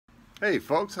Hey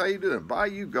folks, how you doing?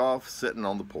 Bayou Golf, sitting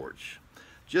on the porch.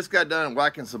 Just got done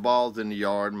whacking some balls in the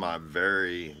yard, my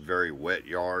very, very wet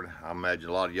yard. I imagine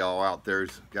a lot of y'all out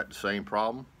there's got the same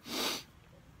problem.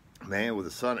 Man, will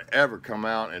the sun ever come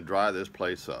out and dry this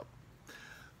place up?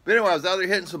 But anyway, I was out there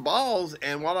hitting some balls,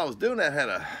 and while I was doing that,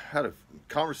 I had a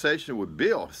conversation with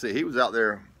Bill. See, he was out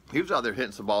there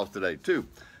hitting some balls today too,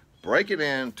 breaking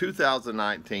in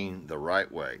 2019 the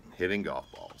right way, hitting golf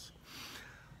balls.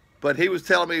 But he was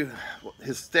telling me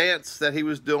his stance that he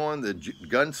was doing, the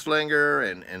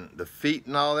gunslinger and the feet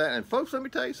and all that. And folks, let me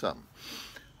tell you something.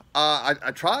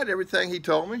 I tried everything he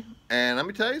told me, and let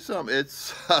me tell you something.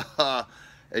 It's a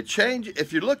change.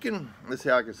 If you're looking, let's see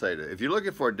how I can say that. If you're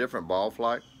looking for a different ball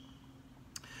flight,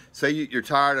 say you're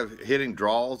tired of hitting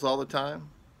draws all the time,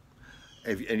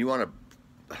 and you want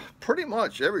to pretty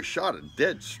much every shot a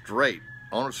dead straight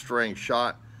on a string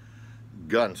shot,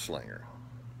 gunslinger.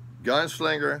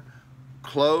 Gunslinger,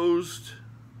 closed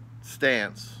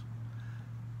stance,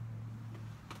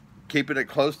 keeping it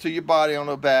close to your body on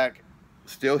the back,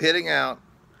 still hitting out.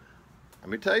 Let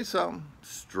me tell you something,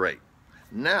 straight.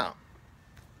 Now,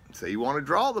 say you want to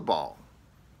draw the ball,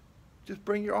 just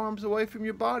bring your arms away from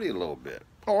your body a little bit,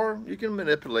 or you can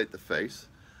manipulate the face.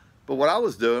 But what I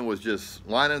was doing was just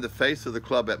lining the face of the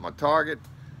club at my target.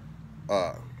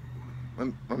 Let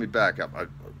me back up. I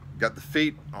got the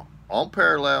feet on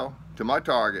parallel to my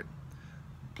target,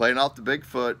 playing off the back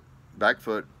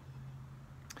foot.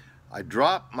 I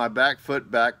drop my back foot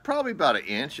back probably about an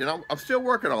inch, and I'm still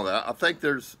working on that. I think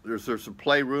there's some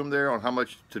play room there on how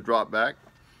much to drop back.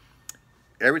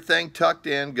 Everything tucked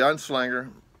in,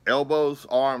 gunslinger, elbows,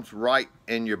 arms right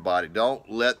in your body. Don't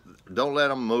let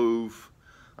them move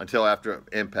until after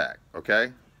impact.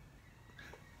 Okay.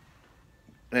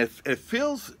 And it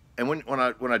feels. And when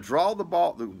I draw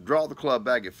the club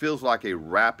back, it feels like a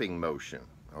wrapping motion.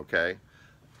 Okay,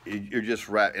 you're just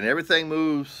wrapping, and everything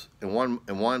moves in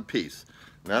one piece.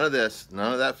 None of this,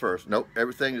 none of that first. Nope,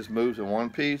 everything just moves in one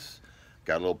piece.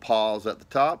 Got a little pause at the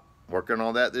top. Working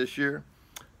on that this year.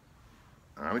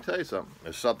 Let me tell you something.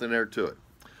 There's something there to it.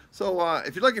 So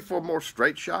if you're looking for more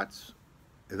straight shots,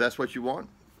 if that's what you want,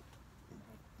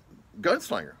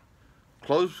 gunslinger,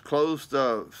 closed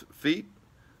feet,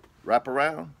 wrap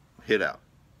around. Hit out.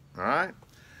 All right.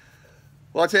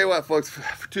 Well, I'll tell you what, folks.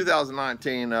 For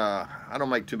 2019, I don't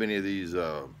make too many of these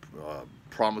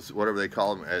promises, whatever they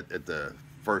call them, at the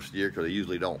first year, because they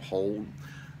usually don't hold.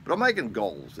 But I'm making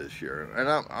goals this year,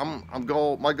 and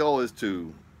my goal is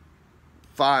to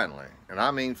finally, and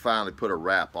I mean finally, put a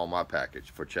wrap on my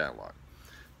package for Channel Lock.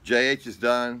 JH is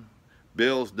done,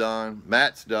 Bill's done,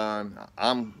 Matt's done.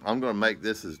 I'm going to make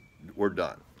this we're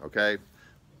done. Okay.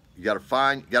 You got to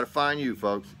find you,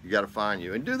 folks. You got to find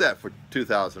you, and do that for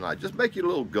 2009. Just make your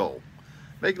little goal.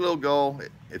 Make a little goal.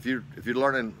 If you're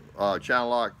learning Channel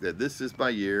Lock, that this is my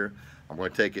year. I'm going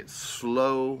to take it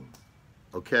slow.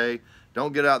 Okay.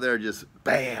 Don't get out there just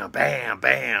bam, bam,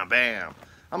 bam, bam.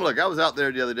 Look. I was out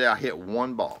there the other day. I hit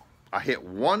one ball.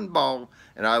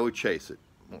 And I would chase it.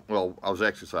 Well, I was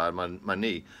exercising my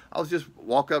knee. I was just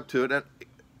walk up to it, and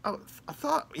I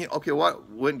thought, okay,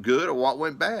 what went good or what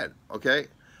went bad? Okay.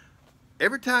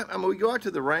 Every time, we go out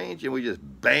to the range and we just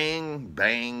bang,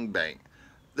 bang, bang.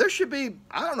 There should be,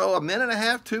 I don't know, a minute and a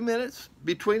half, 2 minutes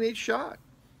between each shot.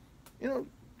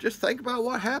 Just think about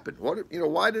what happened.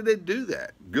 Why did they do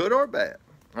that? Good or bad,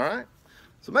 all right?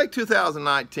 So make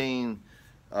 2019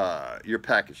 your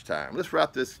package time. Let's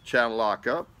wrap this Channel Lock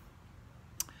up.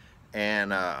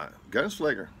 And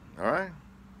Gunslinger, all right?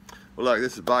 Well, look,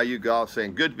 this is Bayou Golf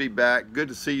saying good to be back. Good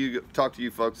to see you, talk to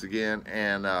you folks again.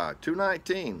 And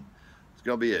 2019. It's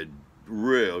going to be a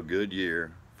real good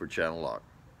year for Channel Lock.